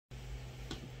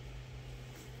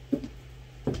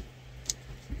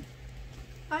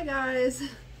Hi guys!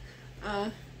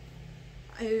 I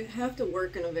have to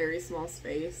work in a very small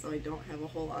space, so I don't have a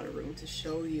whole lot of room to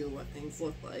show you what things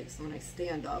look like. So when I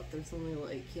stand up, there's only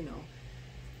like,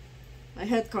 my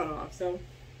head's cut off. So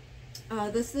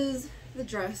this is the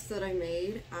dress that I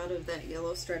made out of that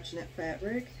yellow stretch knit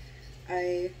fabric.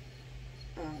 I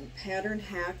pattern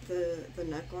hacked the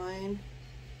neckline,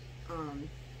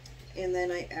 and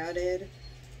then I added,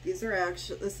 this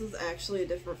is actually a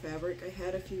different fabric I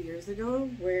had a few years ago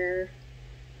where,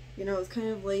 it was kind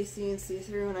of lacy and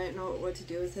see-through and I didn't know what to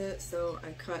do with it, so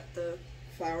I cut the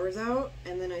flowers out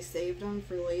and then I saved them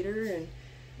for later, and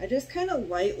I just kind of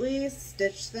lightly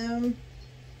stitched them,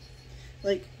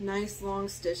 like nice long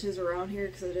stitches around here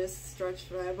because it is stretched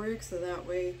fabric, so that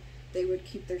way they would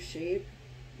keep their shape,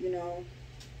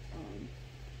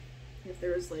 if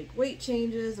there was like weight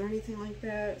changes or anything like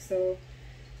that. So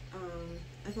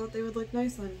I thought they would look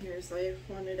nice on here, so I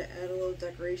wanted to add a little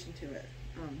decoration to it.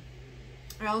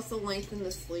 I also lengthened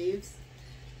the sleeves,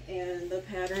 and the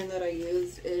pattern that I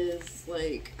used is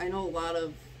like, I know a lot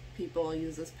of people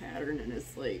use this pattern, and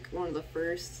it's like one of the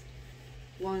first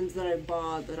ones that I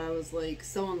bought that I was like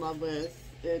so in love with.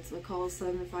 It's McCalls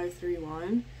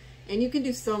R10618, and you can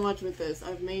do so much with this.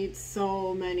 I've made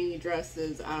so many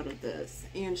dresses out of this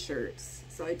and shirts.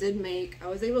 So I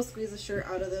was able to squeeze a shirt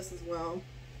out of this as well.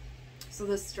 So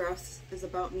this dress is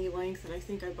about knee length, and I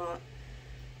think I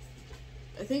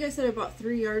said I bought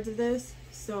 3 yards of this,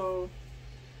 so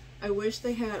I wish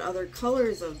they had other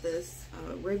colors of this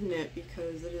rib knit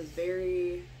because it is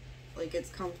very, it's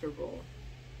comfortable.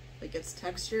 Like, it's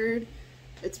textured.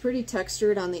 It's pretty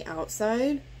textured on the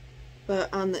outside,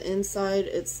 but on the inside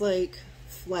it's like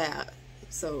flat.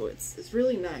 So it's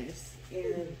really nice.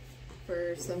 And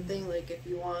for something like if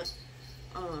you want,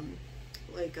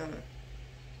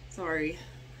 sorry,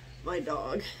 my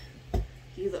dog.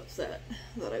 He's upset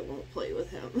that I won't play with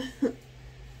him.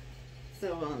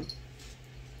 So,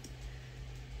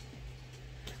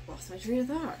 lost my train of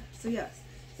thought. So yes,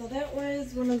 so that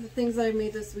was one of the things that I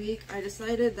made this week. I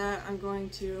decided that I'm going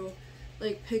to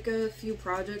pick a few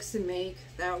projects to make.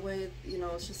 That way,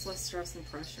 it's just less stress and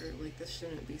pressure. Like, this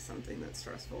shouldn't be something that's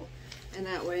stressful. And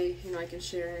that way, I can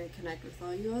share and connect with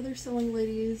all you other sewing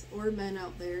ladies or men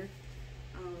out there.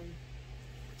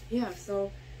 Yeah,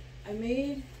 so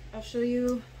I'll show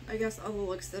you, I guess, all the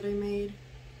looks that I made,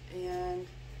 and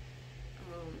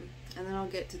then I'll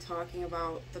get to talking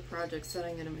about the projects that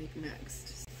I'm going to make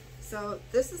next. So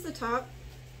this is the top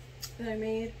that I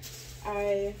made.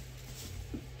 I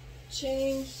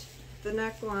changed the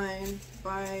neckline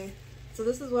so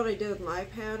this is what I did with my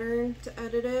pattern to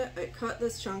edit it. I cut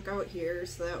this chunk out here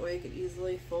so that way I could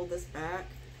easily fold this back,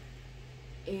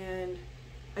 and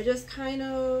I just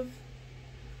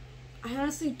I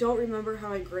honestly don't remember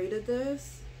how I graded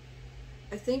this.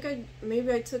 I think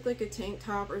maybe I took like a tank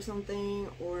top or something,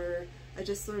 or I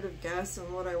just sort of guessed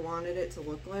on what I wanted it to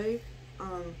look like.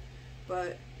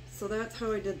 So that's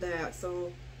how I did that.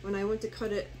 So when I went to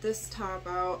cut this top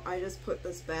out, I just put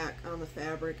this back on the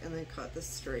fabric and then cut this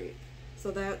straight. So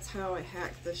that's how I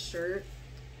hacked this shirt.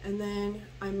 And then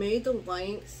I made the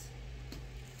length,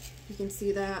 you can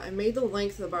see that, I made the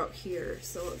length about here.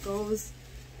 So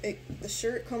the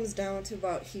shirt comes down to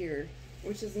about here,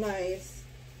 which is nice,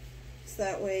 so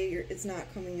that way it's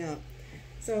not coming up.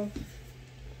 So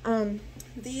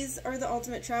these are the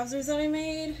ultimate trousers that I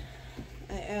made.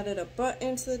 I added a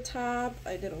button to the top.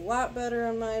 I did a lot better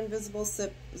on my invisible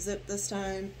zip this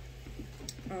time.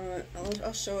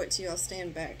 I'll show it to you. I'll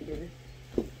stand back here.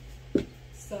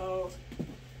 So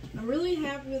I'm really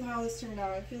happy with how this turned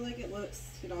out. I feel like it looks,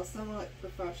 somewhat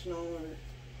professional or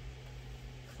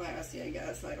classy, I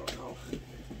guess. I don't know.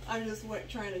 I'm just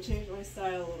trying to change my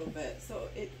style a little bit. So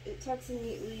it tucks in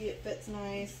neatly, it fits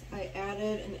nice. I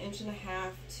added 1.5 inches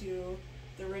to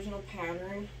the original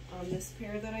pattern on this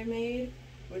pair that I made,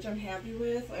 which I'm happy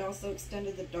with. I also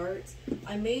extended the darts.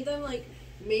 I made them like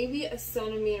maybe 1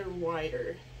 centimeter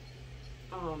wider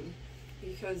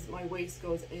because my waist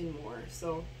goes in more.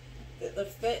 So the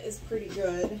fit is pretty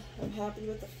good. I'm happy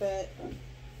with the fit.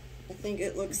 I think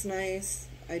it looks nice.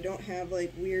 I don't have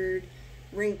like weird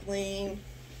wrinkling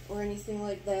or anything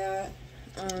like that.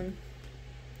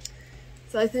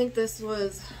 So I think this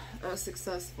was a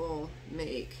successful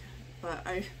make, but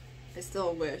I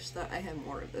still wish that I had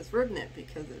more of this rib knit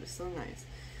because it is so nice.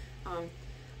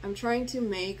 I'm trying to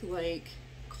make like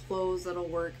clothes that'll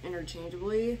work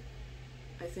interchangeably.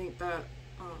 I think that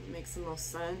makes the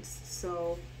most sense.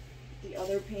 So the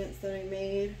other pants that I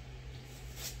made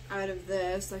out of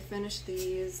this, I finished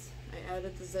these. I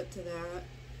added the zip to that,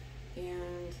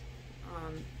 and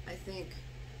I think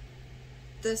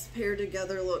this pair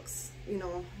together looks, you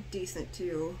know, decent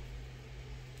too.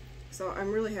 So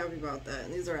I'm really happy about that,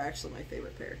 and these are actually my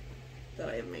favorite pair that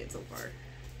I have made so far.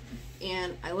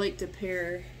 And I like to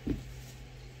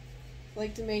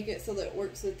make it so that it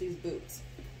works with these boots.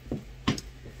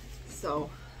 So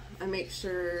I make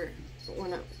sure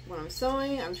when I'm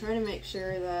sewing, I'm trying to make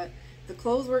sure that the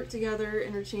clothes work together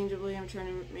interchangeably. I'm trying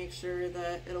to make sure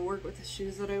that it'll work with the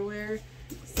shoes that I wear.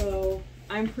 So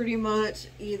I'm pretty much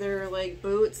either like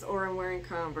boots or I'm wearing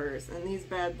Converse, and these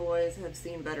bad boys have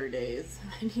seen better days.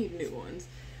 I need new ones.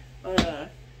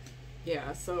 But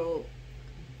yeah, so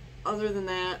other than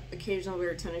that, occasionally I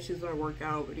wear tennis shoes when I work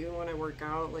out, but even when I work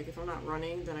out, like if I'm not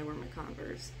running, then I wear my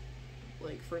Converse,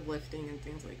 like for lifting and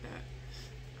things like that.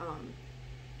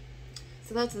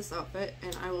 So that's this outfit,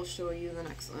 and I will show you the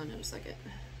next one in a second.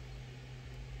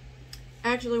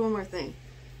 Actually, one more thing.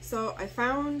 So I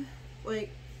found, like,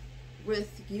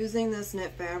 with using this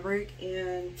knit fabric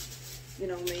and, you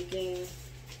know, making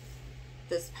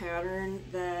this pattern,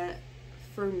 that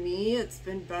for me it's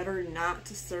been better not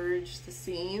to serge the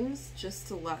seams, just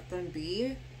to let them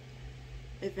be.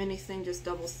 If anything, just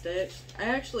double stitch. I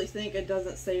actually think it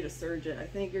doesn't say to serge it. I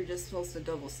think you're just supposed to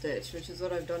double stitch, which is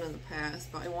what I've done in the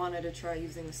past, but I wanted to try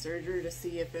using the serger to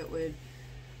see if it would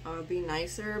be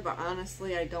nicer, but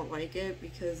honestly I don't like it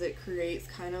because it creates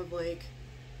kind of like,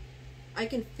 I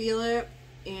can feel it,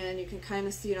 and you can kind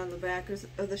of see it on the back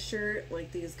of the shirt,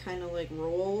 like these kind of like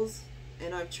rolls,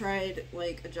 and I've tried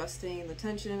like adjusting the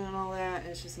tension and all that, and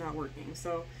it's just not working.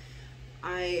 So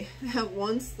I have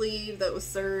one sleeve that was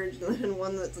serged and then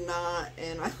one that's not,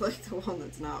 and I like the one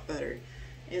that's not better.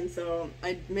 And so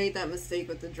I made that mistake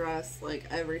with the dress, like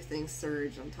everything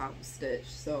serged on top of stitch.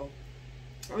 So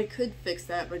I could fix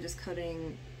that by just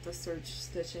cutting the serge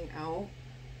stitching out,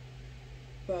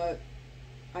 but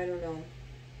I don't know.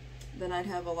 Then I'd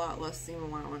have a lot less seam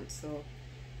allowance, so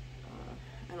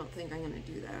I don't think I'm going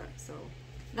to do that. So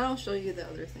now I'll show you the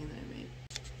other thing that I made.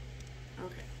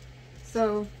 Okay,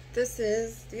 so this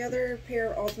is the other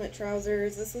pair of ultimate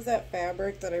trousers. This is that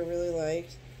fabric that I really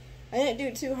liked. I didn't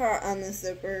do too hot on the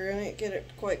zipper. I didn't get it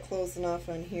quite close enough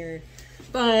on here.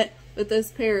 But with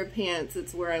this pair of pants,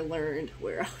 it's where I learned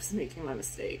where I was making my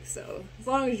mistake. So as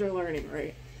long as you're learning,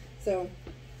 right? So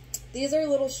these are a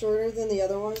little shorter than the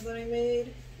other ones that I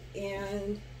made.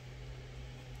 And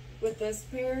with this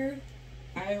pair,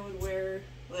 I would wear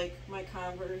like my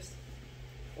Converse,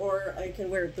 or I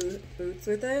could wear boots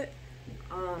with it.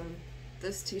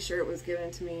 This t-shirt was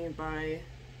given to me by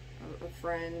a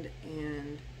friend,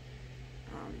 and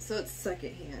so it's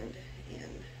secondhand,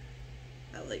 and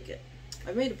I like it.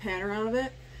 I made a pattern out of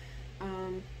it.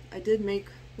 I did make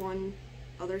one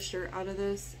other shirt out of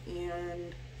this,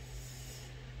 and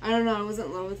I don't know, I wasn't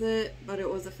in love with it, but it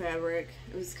was a fabric.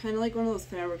 It was kind of like one of those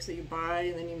fabrics that you buy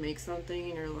and then you make something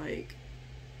and you're like,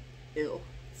 ew.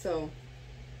 So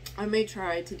I may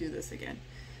try to do this again.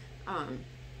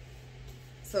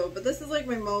 But this is like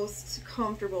my most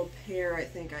comfortable pair I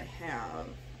think I have.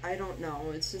 I don't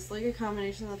know, it's just like a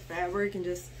combination of the fabric and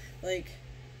just like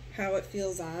how it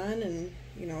feels on, and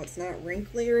you know, it's not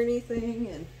wrinkly or anything,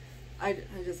 and I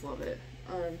just love it.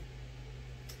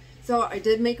 So I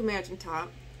did make a matching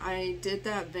top. I did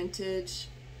that vintage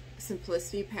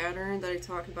simplicity pattern that I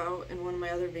talked about in one of my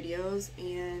other videos,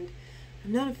 and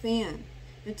I'm not a fan.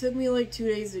 It took me like 2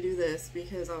 days to do this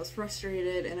because I was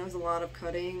frustrated and it was a lot of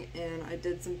cutting, and I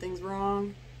did some things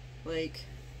wrong, like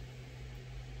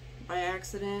by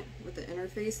accident with the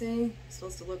interfacing. It's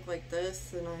supposed to look like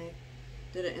this and I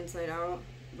did it inside out,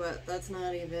 but that's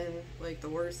not even like the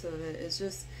worst of it. It's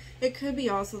just, it could be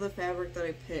also the fabric that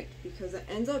I picked, because it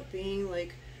ends up being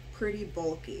like pretty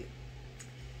bulky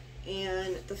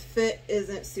and the fit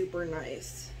isn't super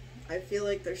nice. I feel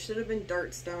like there should have been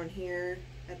darts down here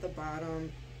at the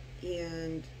bottom,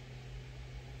 and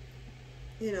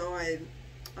you know, I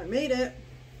made it,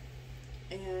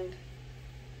 and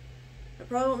I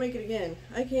probably won't make it again.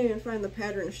 I can't even find the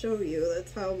pattern to show you.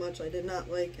 That's how much I did not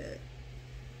like it.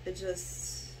 It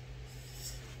just,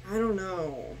 I don't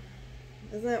know.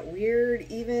 Isn't that weird?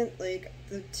 Even like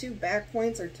the two back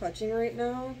points are touching right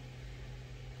now,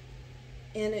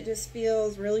 and it just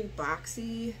feels really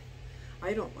boxy.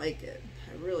 I don't like it.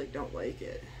 I really don't like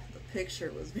it. The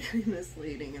picture was very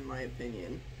misleading in my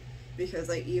opinion, because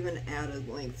I even added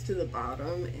length to the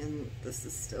bottom and this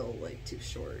is still like too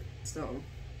short. So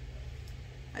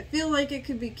I feel like it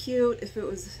could be cute if it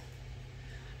was,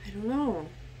 I don't know.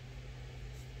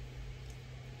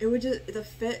 It would just, the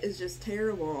fit is just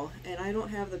terrible, and I don't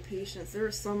have the patience. There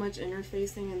is so much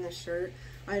interfacing in this shirt.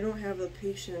 I don't have the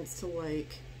patience to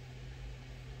like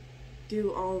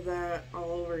do all that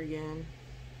all over again.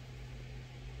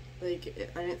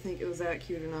 Like, I didn't think it was that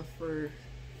cute enough for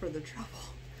the trouble.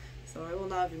 So I will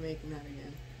not be making that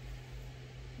again.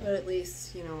 But at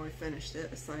least, you know, I finished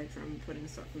it, aside from putting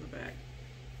stuff in the back.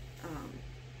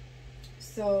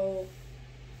 So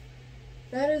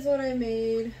that is what I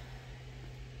made.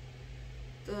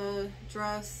 The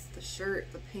dress, the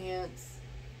shirt, the pants,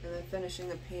 and then finishing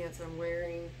the pants I'm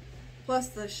wearing, plus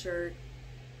the shirt.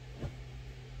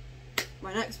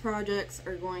 My next projects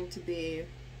are going to be,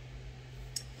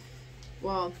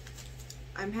 well,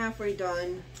 I'm halfway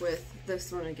done with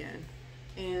this one again.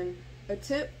 And a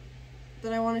tip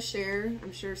that I want to share,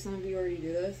 I'm sure some of you already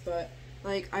do this, but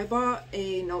like, I bought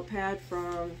a notepad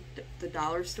from the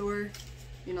dollar store.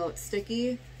 You know, it's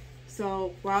sticky.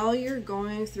 So while you're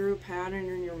going through a pattern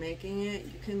and you're making it,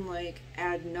 you can like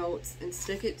add notes and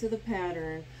stick it to the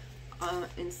pattern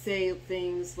and say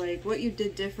things like what you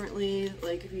did differently,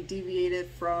 like if you deviated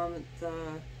from the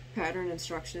pattern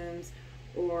instructions,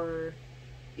 or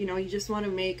you know, you just want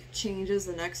to make changes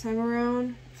the next time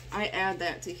around. I add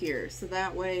that to here, so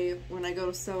that way when I go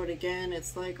to sew it again,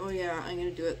 it's like, oh yeah, I'm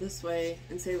gonna do it this way,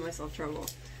 and save myself trouble.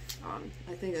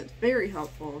 I think it's very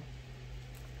helpful.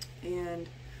 And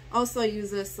also I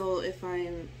use this so if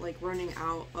I'm like running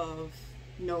out of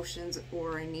notions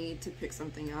or I need to pick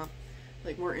something up,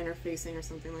 like more interfacing or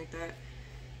something like that,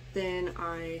 then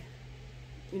I,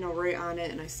 you know, write on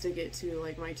it and I stick it to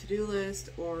like my to-do list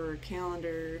or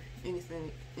calendar,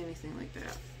 anything like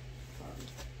that.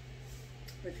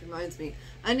 Which reminds me,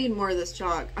 I need more of this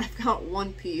chalk. I've got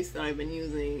one piece that I've been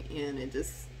using and it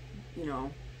just, you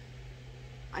know,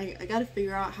 I gotta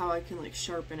figure out how I can like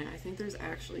sharpen it. I think there's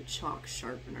actually chalk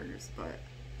sharpeners, but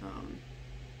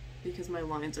because my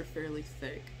lines are fairly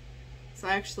thick. So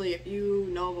actually, if you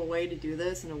know of a way to do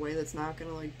this in a way that's not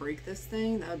gonna like break this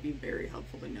thing, that would be very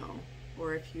helpful to know.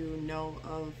 Or if you know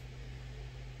of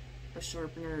a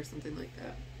sharpener or something like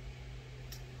that.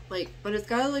 Like, but it's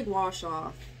gotta like wash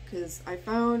off, because I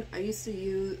found I used to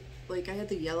use, like, I had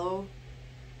the yellow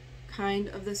kind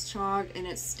of this chalk and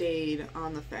it stayed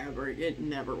on the fabric. It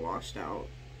never washed out,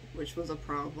 which was a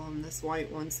problem. This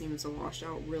white one seems to wash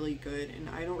out really good, and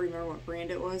I don't remember what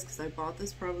brand it was because I bought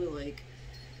this probably like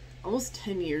almost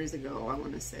 10 years ago, I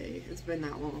want to say. It's been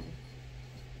that long.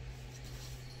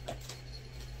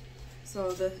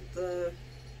 So the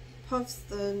puffs,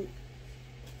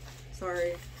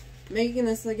 sorry, making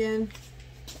this again.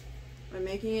 I'm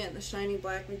making it in the shiny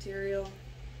black material,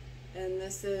 and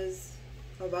this is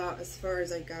about as far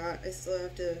as I got. I still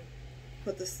have to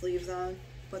put the sleeves on,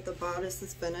 but the bodice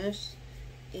is finished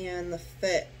and the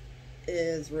fit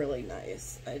is really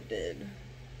nice. I did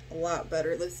a lot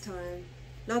better this time.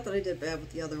 Not that I did bad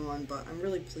with the other one, but I'm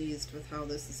really pleased with how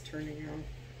this is turning out.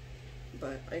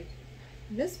 But I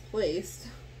misplaced,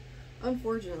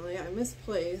 unfortunately, I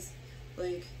misplaced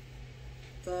like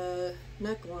the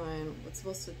neckline, what's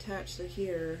supposed to attach to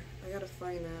here. I gotta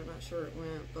find that, I'm not sure where it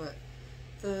went, but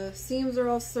the seams are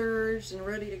all serged and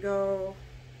ready to go.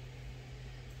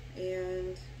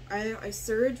 And I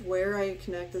serge where I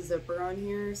connect the zipper on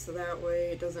here, so that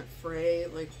way it doesn't fray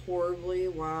like horribly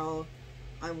while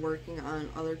I'm working on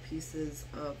other pieces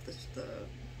of the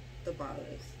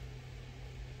bodice.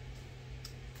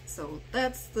 So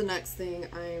that's the next thing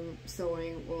I'm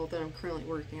sewing, well, that I'm currently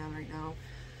working on right now.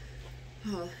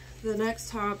 The next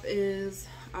top is,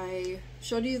 I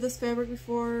showed you this fabric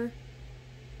before.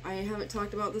 I haven't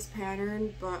talked about this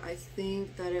pattern, but I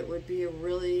think that it would be a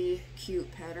really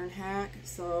cute pattern hack.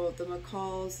 So the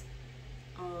McCalls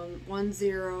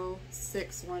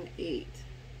 10618.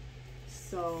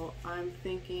 So I'm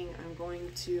thinking I'm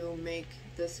going to make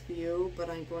this view, but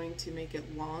I'm going to make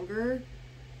it longer.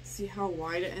 See how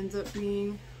wide it ends up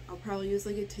being. I'll probably use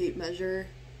like a tape measure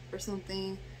or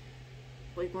something,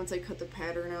 like once I cut the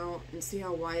pattern out, and see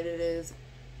how wide it is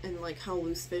and like how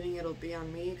loose fitting it'll be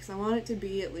on me, because I want it to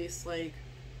be at least like,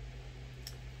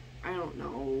 I don't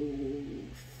know,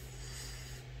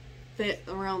 fit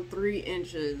around 3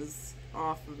 inches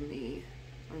off of me.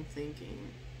 I'm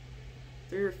thinking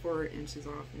 3 or 4 inches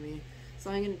off of me. So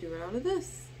I'm gonna do it out of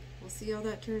this. We'll see how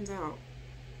that turns out.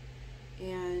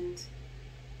 And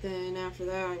then after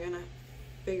that, I'm gonna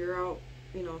figure out,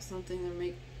 you know, something to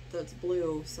make that's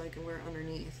blue so I can wear it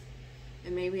underneath.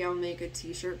 And maybe I'll make a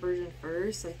t-shirt version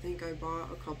first. I think I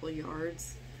bought a couple of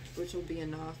yards, which will be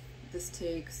enough. This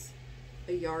takes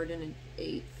 1 1/8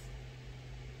 yards.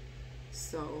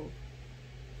 So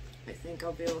I think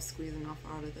I'll be able to squeeze enough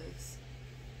out of this.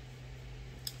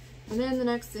 And then the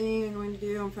next thing I'm going to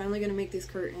do, I'm finally going to make these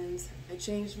curtains. I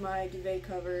changed my duvet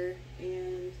cover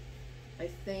and I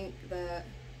think that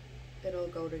it'll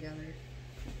go together.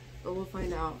 But we'll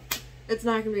find out. it's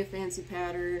not going to be a fancy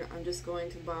pattern. I'm just going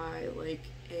to buy like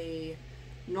a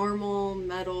normal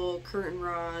metal curtain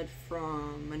rod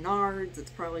from Menards.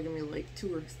 It's probably going to be like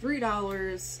 $2 or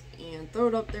 $3 and throw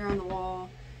it up there on the wall.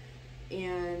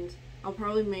 And I'll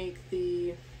probably make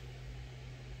the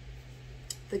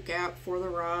gap for the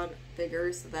rod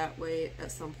bigger, so that way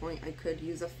at some point I could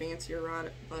use a fancier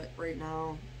rod, but right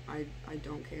now I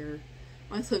don't care.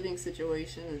 My living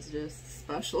situation is just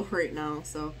special right now,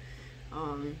 so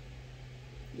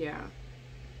yeah,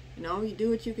 you know, you do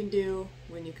what you can do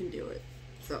when you can do it.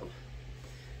 So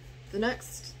the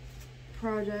next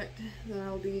project that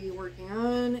I'll be working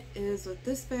on is with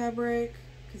this fabric,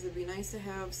 because it'd be nice to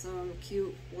have some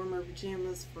cute warmer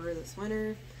pajamas for this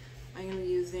winter. I'm going to be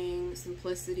using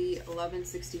Simplicity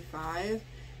 1165,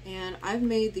 and I've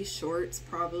made these shorts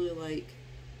probably like,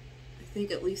 I think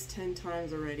at least 10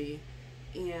 times already,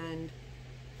 and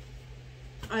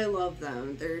I love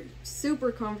them. They're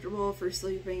super comfortable for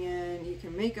sleeping in. You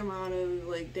can make them out of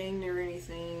like dang near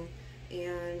anything.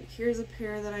 And here's a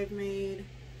pair that I've made.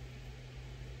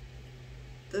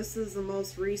 This is the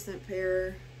most recent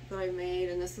pair that I made,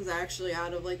 and this is actually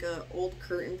out of like a old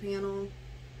curtain panel.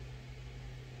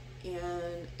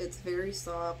 And it's very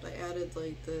soft. I added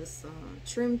like this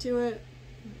trim to it.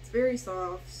 It's very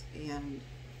soft and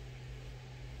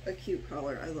a cute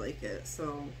color. I like it,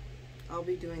 so I'll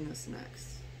be doing this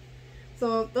next.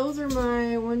 So those are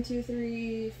my 1, 2,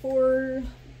 3, 4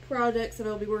 projects that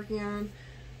I'll be working on.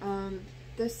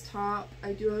 This top,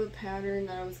 I do have a pattern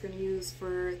that I was going to use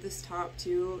for this top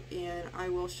too, and I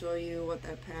will show you what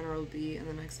that pattern will be in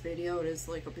the next video. It is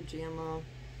like a pajama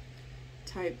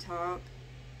type top.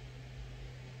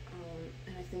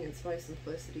 And I think it's by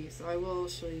Simplicity, so I will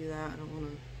show you that. I don't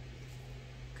want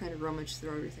to kind of rummage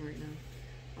through everything right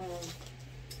now.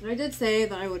 And I did say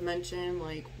that I would mention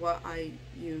like what I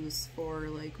use for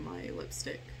like my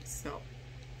lipstick. So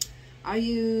I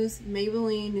use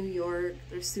Maybelline New York,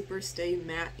 their Super Stay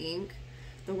Matte Ink.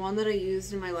 The one that I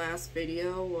used in my last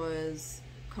video was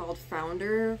called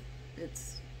Founder.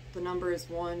 The number is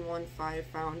 115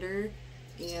 Founder,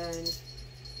 and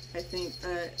I think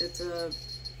that it's a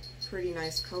pretty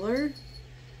nice color.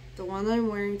 The one that I'm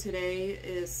wearing today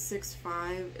is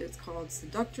 6'5". It's called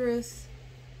Seductress,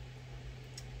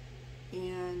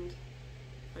 and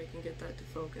if I can get that to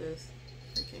focus,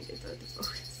 I can't get that to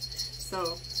focus.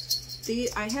 So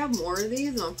I have more of these,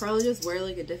 and I'll probably just wear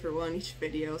like a different one each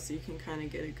video so you can kind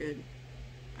of get a good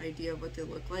idea of what they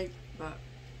look like. But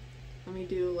let me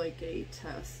do like a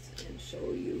test and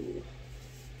show you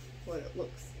what it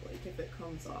looks like if it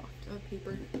comes off. Do I have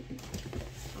paper?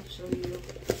 I'll show you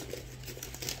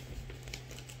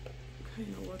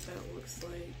kind of what that looks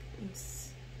like.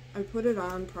 I put it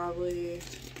on probably,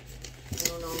 I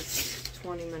don't know,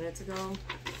 20 minutes ago.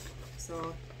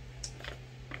 So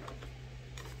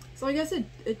I guess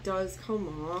it does come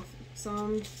off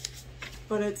some,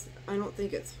 but I don't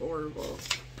think it's horrible.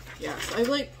 Yeah, so I've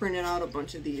like printed out a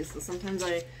bunch of these, so sometimes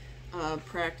I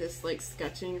practice like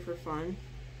sketching for fun.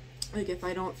 Like if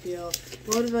I don't feel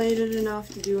motivated enough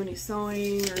to do any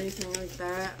sewing or anything like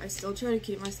that, I still try to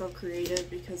keep myself creative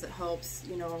because it helps,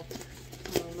 you know,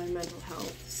 my mental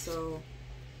health. So,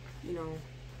 you know,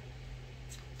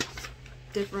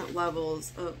 different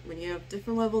levels of, when you have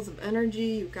different levels of energy,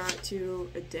 you've got to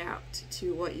adapt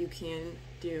to what you can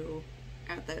do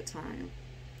at that time.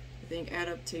 I think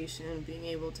adaptation, being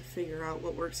able to figure out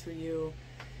what works for you,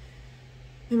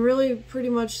 and really pretty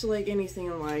much like anything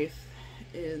in life,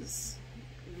 is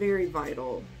very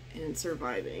vital in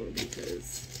surviving,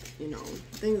 because, you know,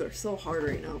 things are so hard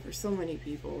right now for so many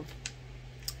people.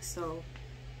 So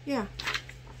yeah,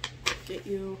 get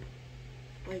you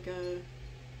like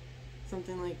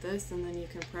something like this, and then you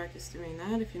can practice doing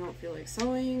that if you don't feel like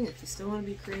sewing. If you still want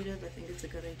to be creative, I think it's a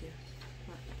good idea.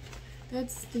 But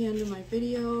that's the end of my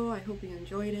video. I hope you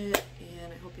enjoyed it,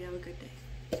 and I hope you have a good day.